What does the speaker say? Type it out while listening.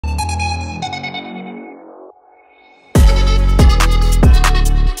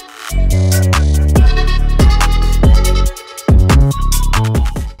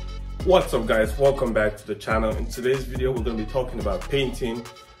What's up guys, welcome back to the channel. In today's video we're going to be talking about painting.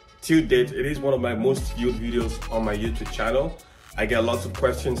 To date, it is one of my most viewed videos on my YouTube channel. I get lots of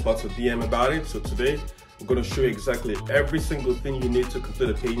questions, lots of DM about it. So today we're going to show you exactly every single thing you need to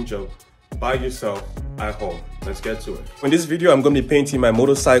complete a paint job by yourself at home. Let's get to it. In this video I'm going to be painting my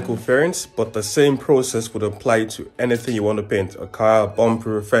motorcycle fairings, but the same process would apply to anything you want to paint. A car,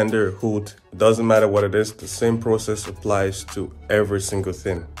 bumper, fender, hood, it doesn't matter what it is, the same process applies to every single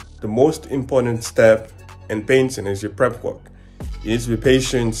thing. The most important step in painting is your prep work. You need to be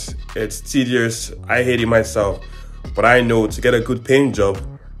patient, it's tedious, I hate it myself, but I know to get a good paint job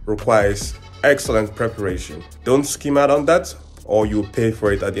requires excellent preparation. Don't skim out on that or you'll pay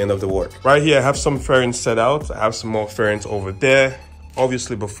for it at the end of the work. Right here I have some fairings set out, I have some more fairings over there.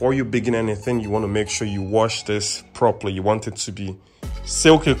 Obviously before you begin anything you want to make sure you wash this properly. You want it to be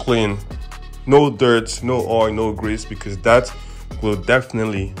silky clean, no dirt, no oil, no grease, because that will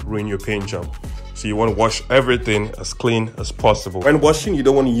definitely ruin your paint job. So you want to wash everything as clean as possible. When washing, you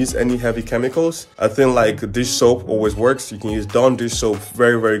don't want to use any heavy chemicals. I think like dish soap always works. You can use Dawn dish soap,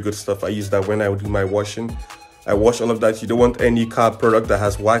 very good stuff. I use that when I would do my washing. I wash all of that. You don't want any car product that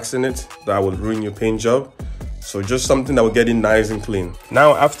has wax in it that will ruin your paint job. So just something that will get it nice and clean.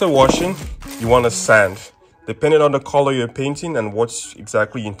 Now after washing, you want to sand. Depending on the color you're painting and what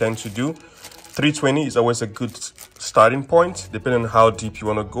exactly you intend to do, 320 is always a good starting point, depending on how deep you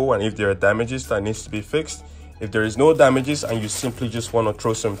want to go and if there are damages that needs to be fixed. If there is no damages and you simply just want to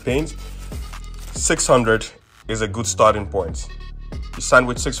throw some paint, 600 is a good starting point. You sand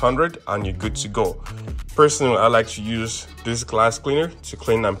with 600 and you're good to go. Personally, I like to use this glass cleaner to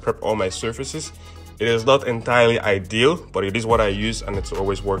clean and prep all my surfaces. It is not entirely ideal, but it is what I use and it's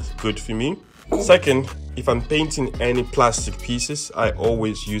always worked good for me. Second, if I'm painting any plastic pieces, I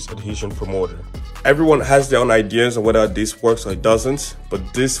always use adhesion promoter. Everyone has their own ideas on whether this works or it doesn't, but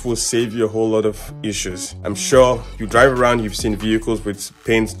this will save you a whole lot of issues. I'm sure you drive around, you've seen vehicles with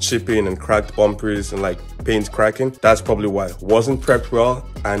paint chipping and cracked bumpers and like paint cracking. That's probably why. It wasn't prepped well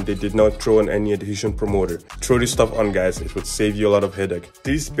and they did not throw in any adhesion promoter. Throw this stuff on guys, it would save you a lot of headache.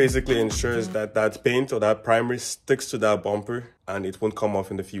 This basically ensures that that paint or that primer sticks to that bumper and it won't come off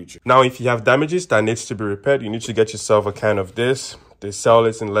in the future. Now if you have damages that needs to be repaired, you need to get yourself a can of this. They sell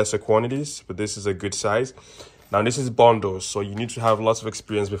it in lesser quantities, but this is a good size. Now this is bundles, so you need to have lots of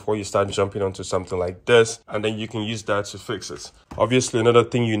experience before you start jumping onto something like this, and then you can use that to fix it. Obviously another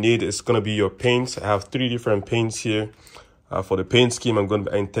thing you need is going to be your paints. I have 3 different paints here. For the paint scheme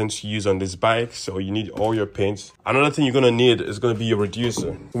I intend to use on this bike, so you need all your paints. Another thing you're going to need is going to be your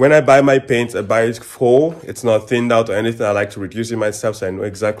reducer. When I buy my paint, I buy it whole. It's not thinned out or anything. I like to reduce it myself so I know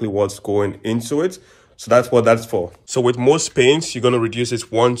exactly what's going into it. So that's what that's for. So with most paints, you're going to reduce it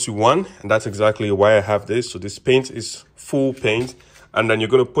 1:1, and that's exactly why I have this. So this paint is full paint, and then you're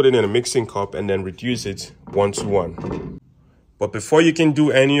going to put it in a mixing cup and then reduce it 1:1. But before you can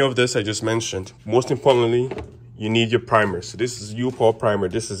do any of this I just mentioned, most importantly, you need your primer. So this is U-Paul primer.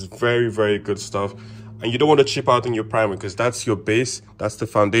 This is very good stuff. And you don't want to chip out on your primer because that's your base. That's the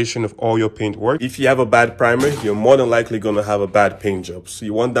foundation of all your paint work. If you have a bad primer, you're more than likely going to have a bad paint job. So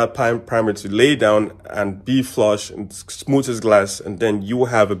you want that primer to lay down and be flush and smooth as glass. And then you will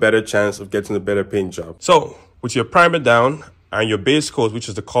have a better chance of getting a better paint job. So with your primer down and your base coat, which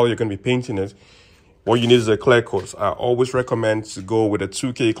is the color you're going to be painting it, what you need is a clear coat. I always recommend to go with a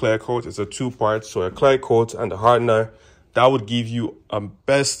 2K clear coat. It's a 2-part, so a clear coat and a hardener. That would give you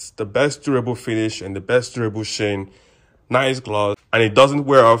the best durable finish and the best durable shine, nice gloss, and it doesn't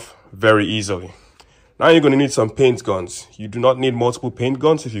wear off very easily. Now you're going to need some paint guns. You do not need multiple paint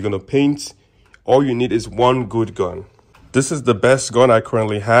guns if you're going to paint. All you need is one good gun. This is the best gun I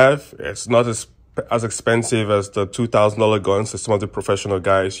currently have. It's not as expensive as the $2,000 guns that some of the professional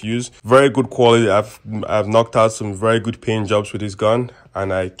guys use. Very good quality. I've knocked out some very good paint jobs with this gun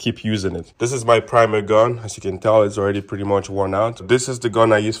and I keep using it. This is my primer gun. As you can tell, it's already pretty much worn out. This is the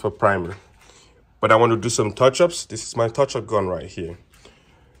gun I use for primer. But I want to do some touch-ups. This is my touch-up gun right here.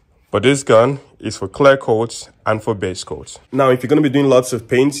 But this gun is for clear coats and for base coats. Now, if you're going to be doing lots of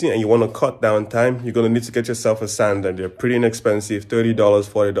painting and you want to cut down time, you're going to need to get yourself a sander. They're pretty inexpensive, $30,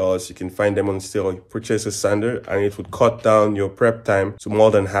 $40. You can find them on sale. You purchase a sander and it would cut down your prep time to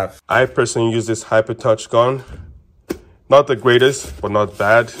more than half. I personally use this Hyper Touch gun. Not the greatest, but not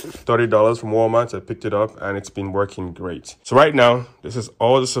bad. $30 from Walmart. I picked it up and it's been working great. So right now, this is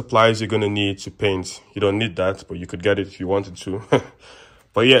all the supplies you're going to need to paint. You don't need that, but you could get it if you wanted to.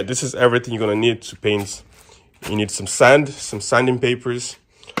 But yeah, this is everything you're going to need to paint. You need some sand, some sanding papers,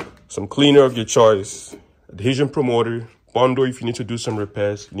 some cleaner of your choice, adhesion promoter, bundle if you need to do some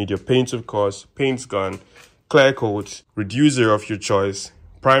repairs. You need your paint, of course, paint gun, clear coat, reducer of your choice,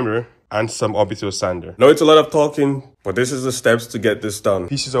 primer, and some orbital sander. Now it's a lot of talking, but this is the steps to get this done.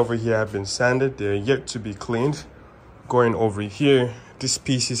 Pieces over here have been sanded. They're yet to be cleaned. Going over here, these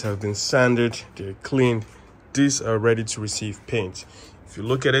pieces have been sanded. They're cleaned. These are ready to receive paint. If you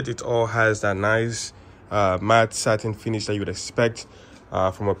look at it, it all has that nice matte satin finish that you would expect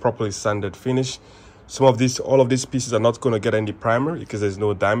from a properly sanded finish. All of these pieces are not going to get any primer because there's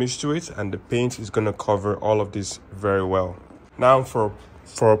no damage to it, and the paint is going to cover all of this very well. Now for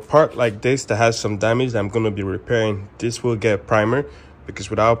a part like this that has some damage that I'm going to be repairing, this will get primer, because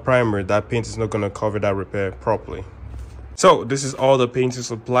without primer that paint is not going to cover that repair properly. So this is all the painting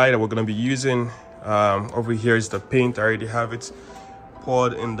supply that we're going to be using. Over here is the paint. I already have it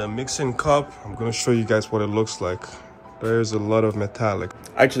poured in the mixing cup. I'm going to show you guys what it looks like. There's a lot of metallic.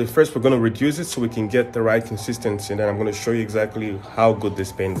 Actually, first we're going to reduce it so we can get the right consistency, and then I'm going to show you exactly how good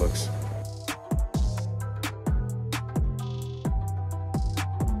this paint looks.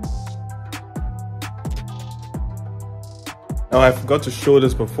 Now, I forgot to show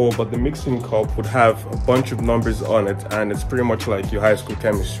this before, but the mixing cup would have a bunch of numbers on it, and it's pretty much like your high school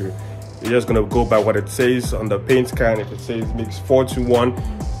chemistry. You're just going to go by what it says on the paint can. If it says mix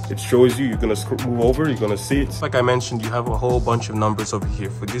 4:1, it shows you. You're going to move over, you're going to see it. Like I mentioned, you have a whole bunch of numbers over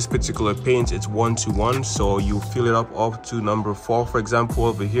here. For this particular paint, it's 1:1, so you fill it up to number 4, for example,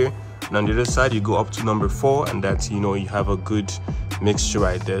 over here. And on the other side, you go up to number 4, and that's, you have a good mixture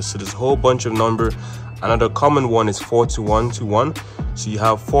right there. So there's a whole bunch of number. Another common one is 4:1:1. So you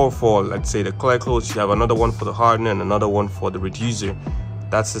have 4 for, let's say, the clear coat. You have another one for the hardener and another one for the reducer.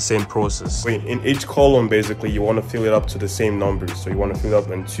 That's the same process. In each column, basically, you want to fill it up to the same numbers. So you want to fill it up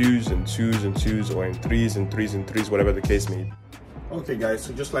in 2s and 2s and 2s, or in 3s and 3s and 3s, whatever the case may be. Okay, guys,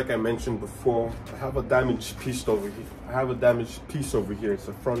 so just like I mentioned before, I have a damaged piece over here. It's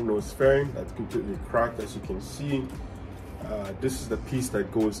a front nose fairing that's completely cracked, as you can see. This is the piece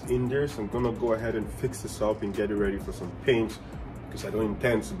that goes in there, so I'm gonna go ahead and fix this up and get it ready for some paint, because I don't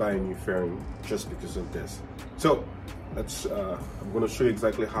intend to buy a new fairing just because of this. So I'm gonna show you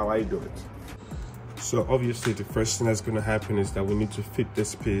exactly how I do it. So obviously the first thing that's gonna happen is that we need to fit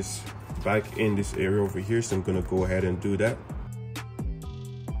this piece back in this area over here, so I'm gonna go ahead and do that.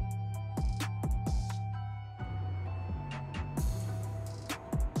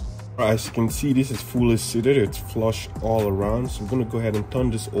 As you can see, this is fully seated, it's flush all around, so I'm going to go ahead and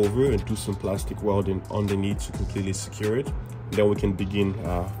turn this over and do some plastic welding underneath to completely secure it. Then we can begin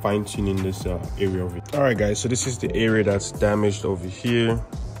fine-tuning this area over here. Alright guys, so this is the area that's damaged over here.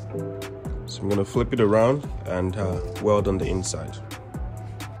 So I'm going to flip it around and weld on the inside.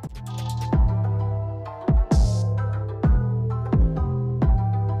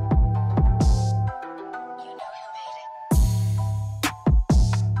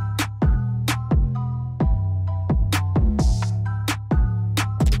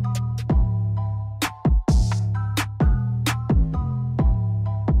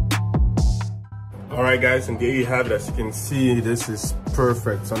 Alright guys, and there you have it. As you can see, this is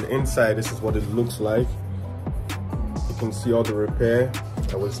perfect. So on the inside, this is what it looks like. You can see all the repair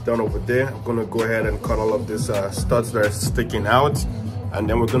that was done over there. I'm gonna go ahead and cut all of these studs that are sticking out, and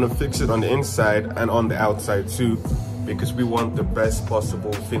then we're gonna fix it on the inside and on the outside too, because we want the best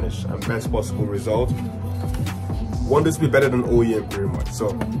possible finish and best possible result. We want this to be better than OEM pretty much. So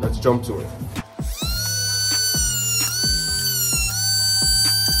let's jump to it.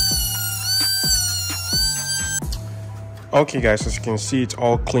 Okay guys, as you can see, it's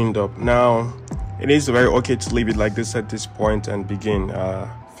all cleaned up. Now it is very okay to leave it like this at this point and begin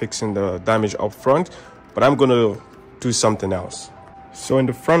fixing the damage up front, but I'm gonna do something else. So in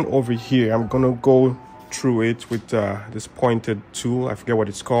the front over here, I'm gonna go through it with this pointed tool, I forget what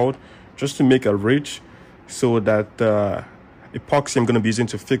it's called, just to make a ridge so that the epoxy I'm gonna be using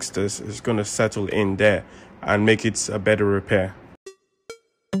to fix this is gonna settle in there and make it a better repair.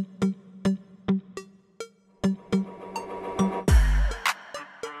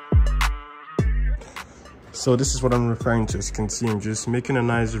 So this is what I'm referring to. As you can see, I'm just making a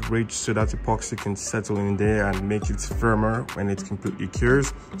nice ridge so that epoxy can settle in there and make it firmer when it completely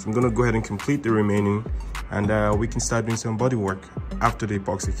cures. So I'm gonna go ahead and complete the remaining, and we can start doing some body work after the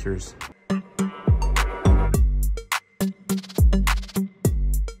epoxy cures.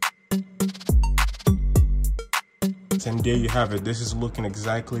 And there you have it. This is looking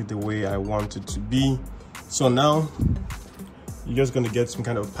exactly the way I want it to be. So now you're just going to get some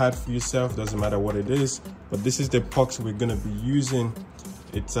kind of pad for yourself, doesn't matter what it is, but this is the epoxy we're going to be using.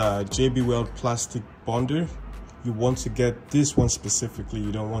 It's a JB Weld plastic bonder. You want to get this one specifically.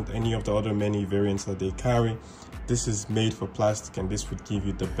 You don't want any of the other many variants that they carry. This is made for plastic, and this would give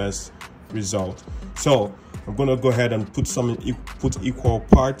you the best result. So I'm gonna go ahead and put equal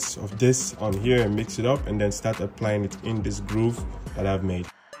parts of this on here and mix it up, and then start applying it in this groove that I've made.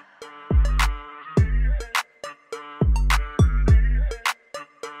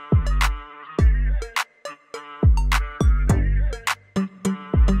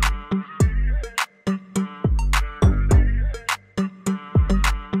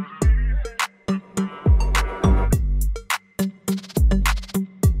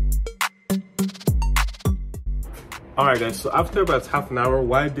 Alright guys, so after about half an hour,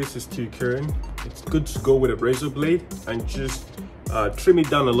 while this is still curing, it's good to go with a razor blade and just trim it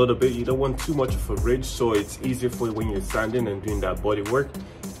down a little bit. You don't want too much of a ridge, so it's easier for you when you're sanding and doing that body work.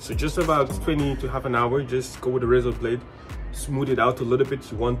 So just about 20 to half an hour, just go with the razor blade, smooth it out a little bit.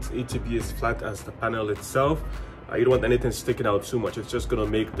 You want it to be as flat as the panel itself. You don't want anything sticking out too much. It's just gonna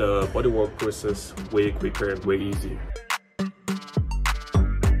make the bodywork process way quicker and way easier.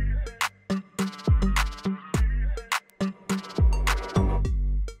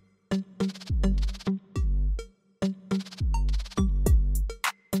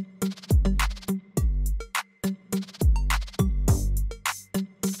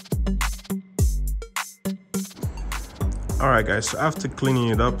 Alright guys, so after cleaning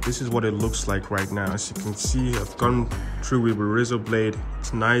it up, this is what it looks like right now. As you can see, I've gone through with a razor blade.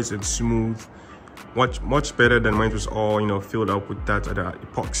 It's nice and smooth, much better than when it was all, you know, filled up with that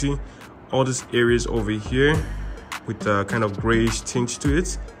epoxy. All these areas over here with a kind of grayish tinge to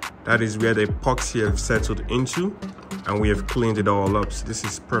it, that is where the epoxy have settled into, and we have cleaned it all up. So this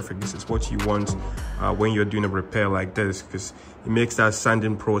is perfect. This is what you want when you're doing a repair like this, because it makes that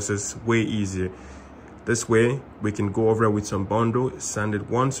sanding process way easier. This way, we can go over it with some Bondo, sand it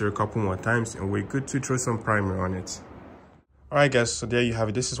once or a couple more times, and we're good to throw some primer on it. Alright guys, so there you have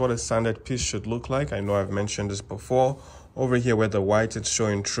it. This is what a sanded piece should look like. I know I've mentioned this before. Over here where the white is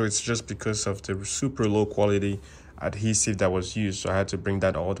showing through, it's just because of the super low quality adhesive that was used. So I had to bring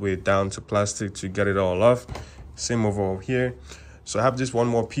that all the way down to plastic to get it all off. Same over here. So I have this one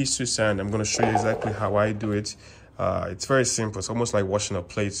more piece to sand. I'm going to show you exactly how I do it. It's very simple. It's almost like washing a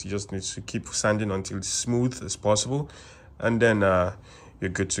plate. You just need to keep sanding until it's smooth as possible, and then you're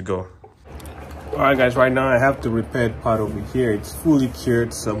good to go. Alright guys, right now I have the repaired part over here. It's fully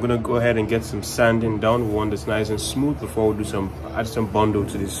cured, so I'm gonna go ahead and get some sanding done. We want this nice and smooth before we do add some Bondo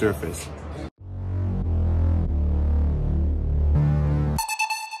to the surface.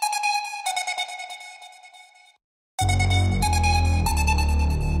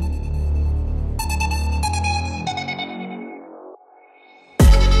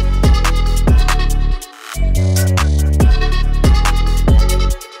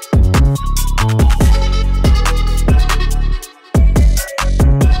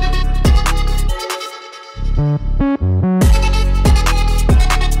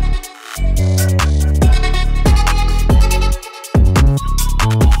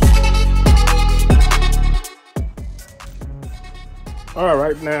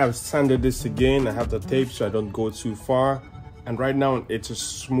 Alright, now I've sanded this again. I have the tape so I don't go too far, and right now it's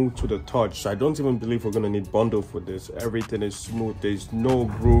smooth to the touch, so I don't even believe we're gonna need Bondo for this. Everything is smooth, there's no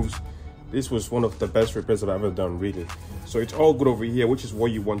grooves. This was one of the best repairs that I've ever done, really. So it's all good over here, which is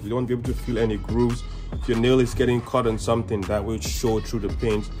what you want. You don't want to be able to feel any grooves. If your nail is getting caught on something, that will show through the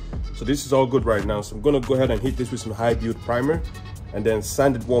paint. So this is all good right now. So I'm gonna go ahead and hit this with some high build primer and then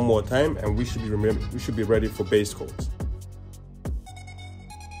sand it one more time, and we should be ready for base coat.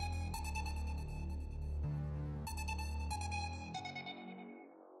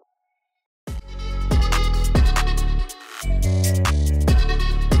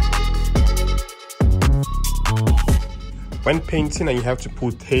 When painting and you have to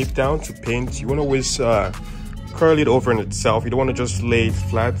put tape down to paint, you want to always curl it over in itself. You don't want to just lay it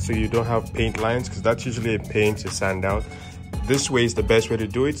flat so you don't have paint lines, because that's usually a pain to sand out. This way is the best way to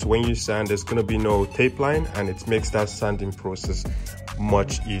do it. So when you sand, there's going to be no tape line, and it makes that sanding process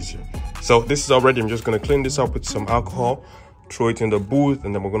much easier. So this is all ready. I'm just going to clean this up with some alcohol, throw it in the booth,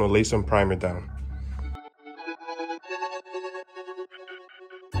 and then we're going to lay some primer down.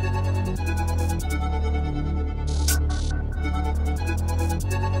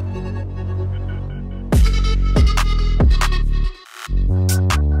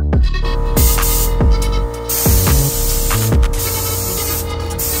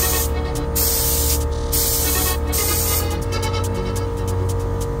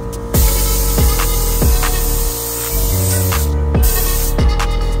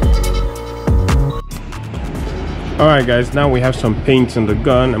 Alright guys, now we have some paint in the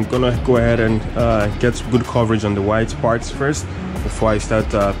gun. I'm gonna go ahead and get some good coverage on the white parts first before I start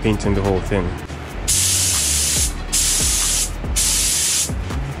painting the whole thing.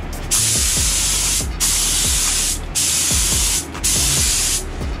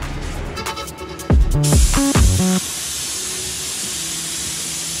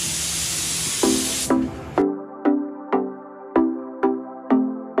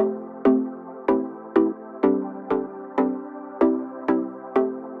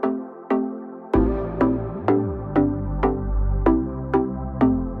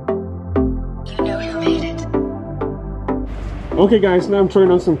 Okay guys, now I'm trying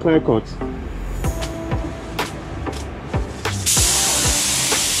on some clear coats.